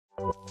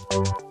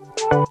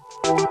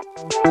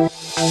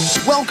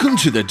Welcome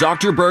to the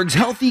Dr. Berg's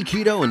Healthy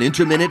Keto and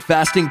Intermittent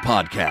Fasting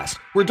Podcast,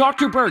 where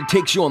Dr. Berg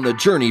takes you on the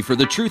journey for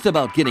the truth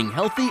about getting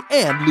healthy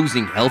and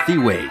losing healthy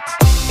weight.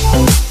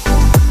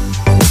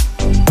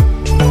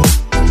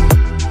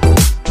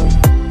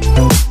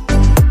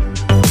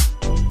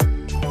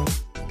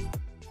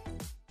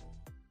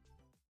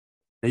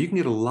 Now, you can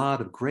get a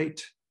lot of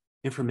great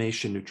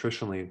information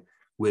nutritionally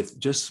with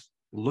just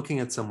looking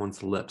at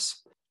someone's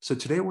lips. So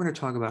today we're going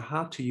to talk about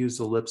how to use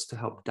the lips to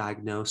help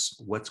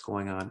diagnose what's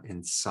going on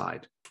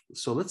inside.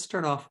 So let's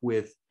start off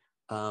with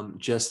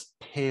just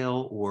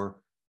pale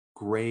or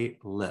gray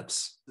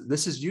lips.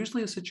 This is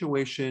usually a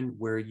situation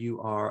where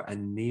you are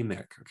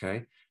anemic,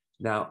 okay?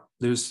 Now,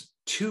 there's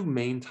two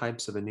main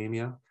types of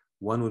anemia.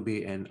 One would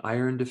be an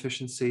iron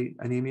deficiency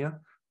anemia,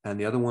 and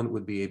the other one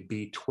would be a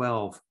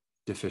B12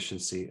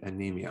 deficiency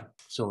anemia.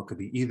 So it could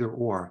be either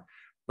or.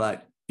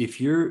 But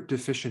if you're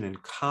deficient in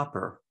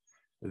copper,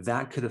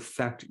 that could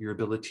affect your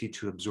ability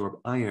to absorb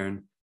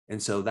iron.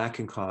 And so that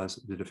can cause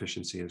the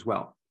deficiency as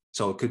well.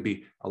 So it could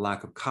be a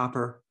lack of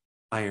copper,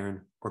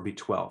 iron, or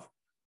B12.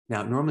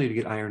 Now, normally you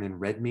get iron in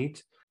red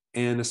meat,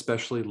 and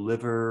especially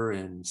liver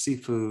and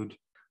seafood.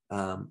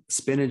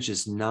 Spinach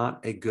is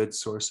not a good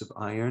source of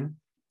iron,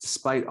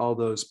 despite all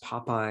those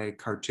Popeye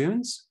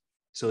cartoons.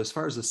 So as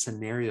far as the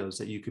scenarios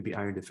that you could be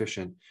iron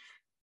deficient,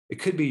 it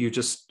could be you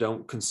just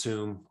don't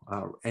consume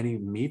any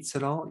meats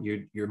at all.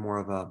 You're more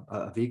of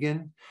a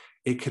vegan.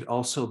 It could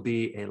also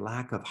be a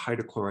lack of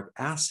hydrochloric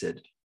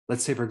acid.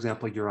 Let's say, for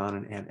example, you're on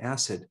an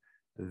antacid.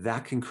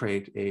 That can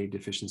create a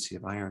deficiency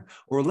of iron.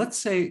 Or let's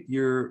say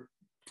you're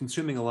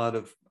consuming a lot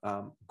of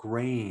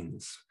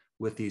grains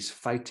with these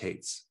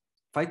phytates.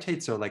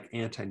 Phytates are like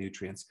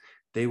anti-nutrients.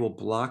 They will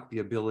block the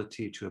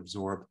ability to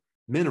absorb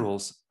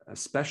minerals,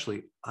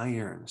 especially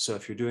iron. So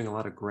if you're doing a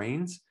lot of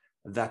grains,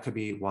 that could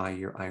be why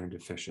you're iron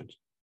deficient.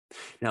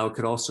 Now, it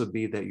could also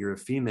be that you're a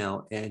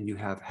female and you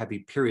have heavy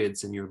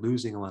periods and you're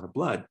losing a lot of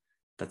blood.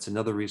 That's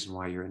another reason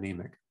why you're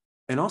anemic.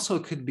 And also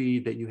it could be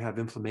that you have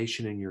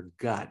inflammation in your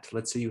gut.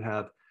 Let's say you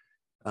have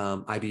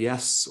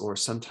IBS or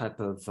some type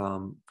of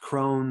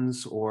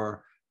Crohn's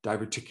or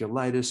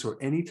diverticulitis or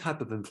any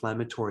type of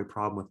inflammatory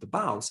problem with the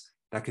bowels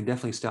that can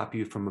definitely stop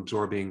you from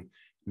absorbing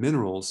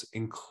minerals,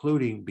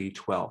 including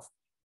B12.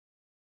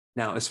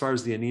 Now, as far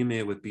as the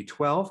anemia with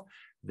B12,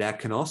 that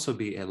can also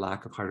be a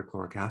lack of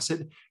hydrochloric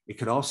acid. It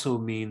could also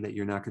mean that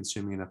you're not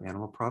consuming enough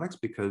animal products,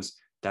 because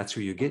that's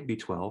where you get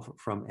B12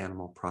 from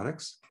animal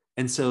products.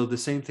 And so the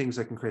same things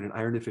that can create an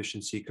iron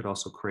deficiency could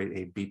also create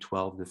a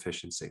B12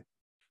 deficiency.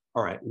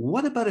 All right,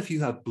 what about if you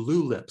have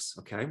blue lips?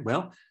 Okay,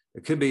 well,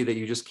 it could be that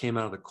you just came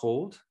out of the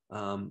cold.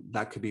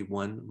 That could be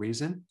one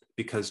reason,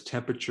 because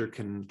temperature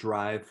can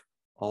drive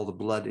all the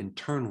blood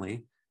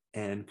internally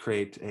and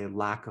create a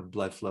lack of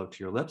blood flow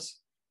to your lips.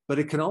 But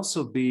it can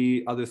also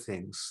be other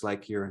things,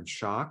 like you're in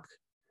shock.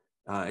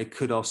 It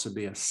could also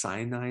be a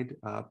cyanide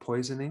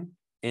poisoning.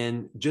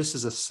 And just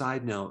as a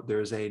side note,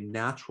 there's a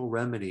natural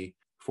remedy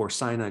for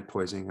cyanide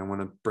poisoning I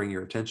want to bring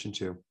your attention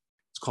to.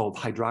 It's called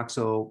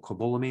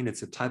hydroxycobalamin.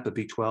 It's a type of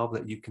B12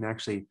 that you can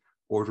actually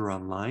order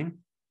online.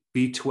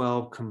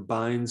 B12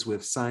 combines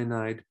with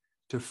cyanide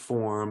to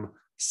form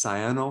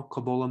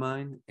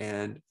cyanocobalamin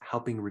and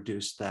helping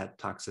reduce that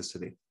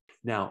toxicity.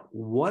 Now,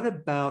 what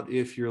about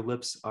if your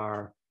lips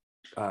are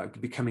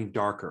becoming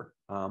darker?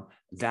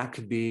 That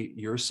could be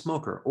you're a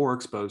smoker or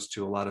exposed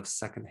to a lot of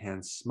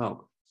secondhand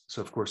smoke.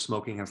 So of course,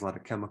 smoking has a lot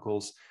of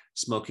chemicals.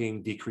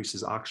 Smoking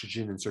decreases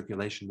oxygen and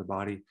circulation in the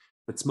body,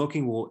 but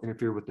smoking will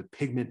interfere with the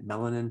pigment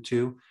melanin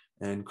too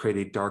and create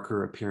a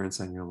darker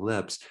appearance on your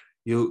lips.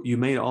 You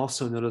may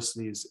also notice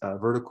these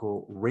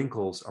vertical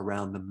wrinkles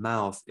around the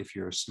mouth if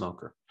you're a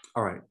smoker.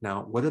 All right,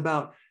 now what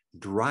about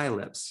dry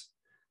lips?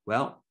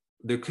 Well,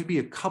 there could be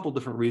a couple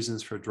different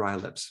reasons for dry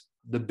lips.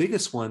 The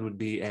biggest one would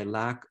be a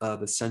lack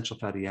of essential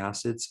fatty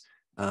acids,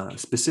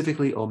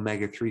 specifically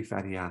omega-3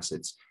 fatty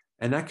acids.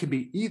 And that could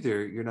be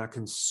either you're not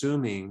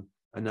consuming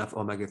enough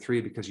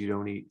omega-3 because you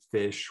don't eat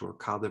fish or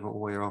cod liver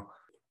oil,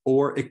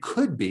 or it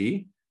could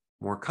be,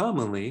 more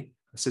commonly,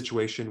 a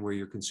situation where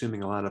you're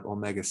consuming a lot of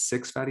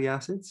omega-6 fatty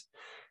acids.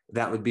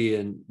 That would be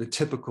in the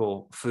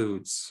typical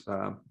foods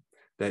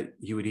that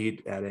you would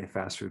eat at a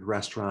fast food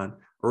restaurant,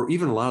 or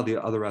even a lot of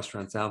the other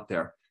restaurants out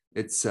there.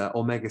 It's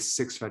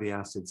omega-6 fatty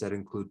acids that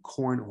include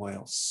corn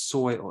oil,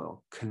 soy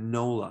oil,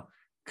 canola,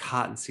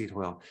 cottonseed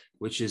oil,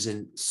 which is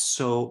in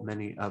so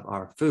many of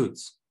our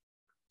foods.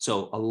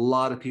 So a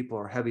lot of people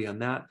are heavy on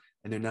that,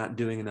 and they're not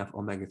doing enough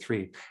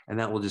omega-3, and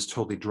that will just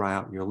totally dry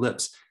out your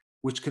lips,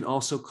 which can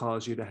also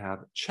cause you to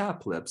have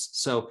chapped lips.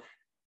 So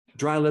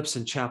dry lips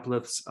and chapped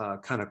lips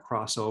kind of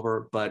cross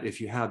over, but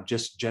if you have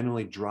just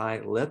generally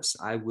dry lips,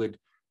 I would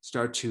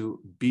start to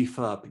beef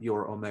up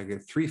your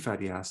omega-3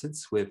 fatty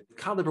acids with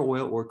cod liver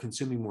oil or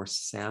consuming more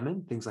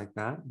salmon, things like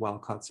that,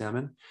 wild-caught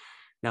salmon.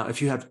 Now,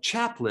 if you have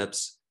chapped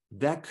lips,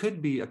 that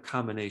could be a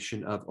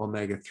combination of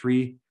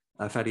omega-3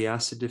 fatty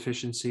acid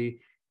deficiency.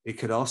 It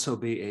could also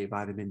be a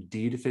vitamin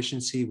D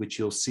deficiency, which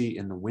you'll see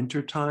in the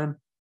winter time.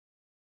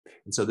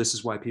 And so this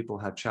is why people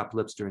have chapped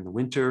lips during the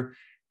winter.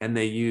 and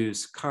they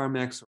use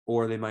Carmex,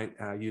 or they might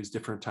use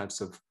different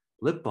types of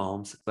lip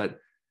balms, but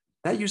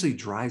that usually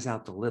dries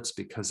out the lips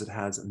because it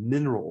has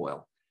mineral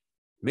oil.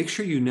 Make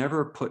sure you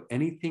never put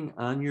anything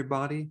on your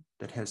body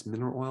that has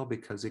mineral oil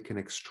because it can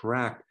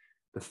extract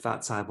the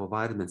fat soluble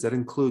vitamins. That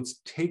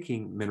includes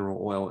taking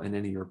mineral oil in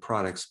any of your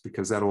products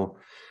because that'll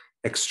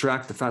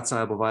extract the fat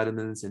soluble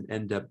vitamins and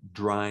end up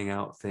drying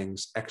out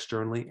things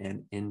externally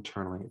and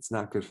internally. It's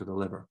not good for the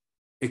liver.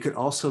 It could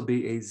also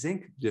be a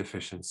zinc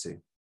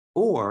deficiency,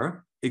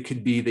 or it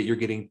could be that you're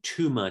getting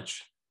too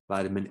much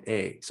vitamin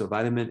A. So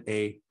vitamin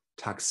A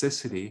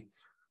toxicity,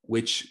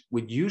 which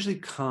would usually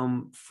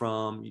come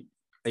from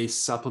a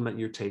supplement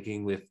you're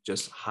taking with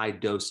just high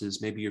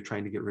doses. Maybe you're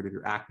trying to get rid of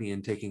your acne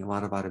and taking a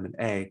lot of vitamin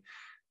A,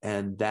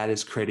 and that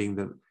is creating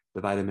the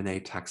vitamin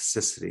A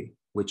toxicity,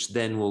 which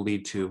then will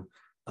lead to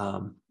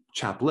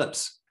chapped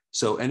lips.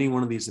 So any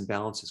one of these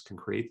imbalances can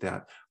create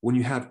that. When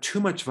you have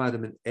too much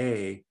vitamin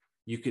A,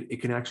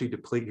 it can actually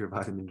deplete your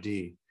vitamin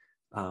D.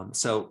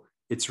 So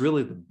it's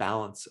really the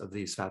balance of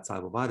these fat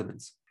soluble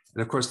vitamins.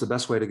 And of course, the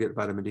best way to get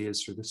vitamin D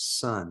is through the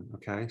sun.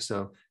 Okay,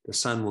 so the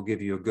sun will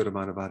give you a good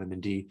amount of vitamin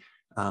D.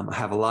 I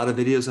have a lot of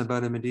videos on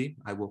vitamin D.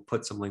 I will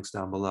put some links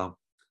down below.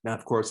 Now,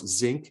 of course,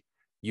 zinc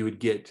you would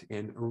get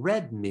in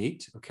red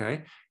meat.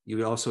 Okay, you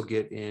would also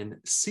get in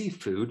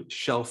seafood,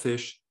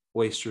 shellfish,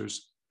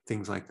 oysters,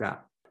 things like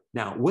that.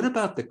 Now, what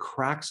about the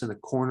cracks in the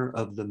corner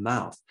of the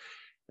mouth?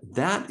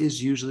 That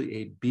is usually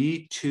a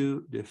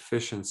B2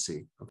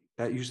 deficiency.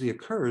 That usually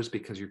occurs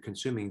because you're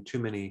consuming too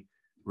many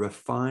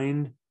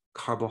refined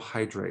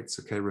carbohydrates.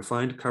 Okay,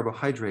 refined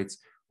carbohydrates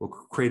will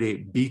create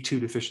a B2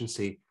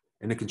 deficiency,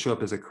 and it can show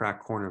up as a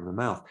cracked corner of the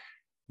mouth.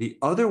 The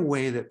other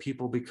way that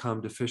people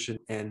become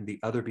deficient in the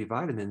other B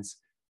vitamins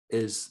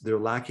is they're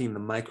lacking the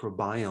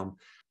microbiome.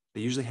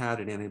 They usually had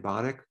an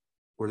antibiotic,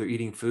 or they're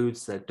eating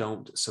foods that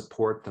don't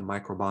support the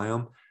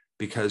microbiome,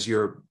 because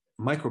your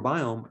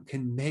microbiome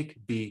can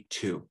make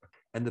B2.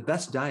 And the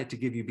best diet to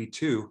give you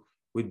B2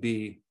 would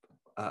be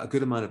a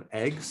good amount of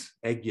eggs,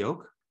 egg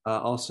yolk,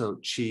 also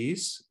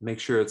cheese. Make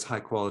sure it's high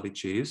quality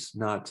cheese,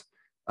 not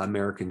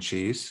American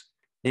cheese.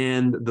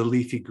 And the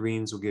leafy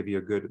greens will give you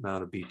a good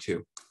amount of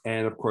B2.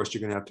 And of course,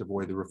 you're going to have to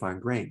avoid the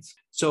refined grains.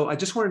 So I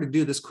just wanted to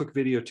do this quick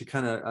video to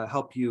kind of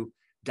help you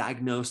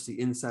diagnose the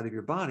inside of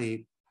your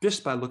body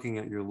just by looking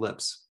at your lips.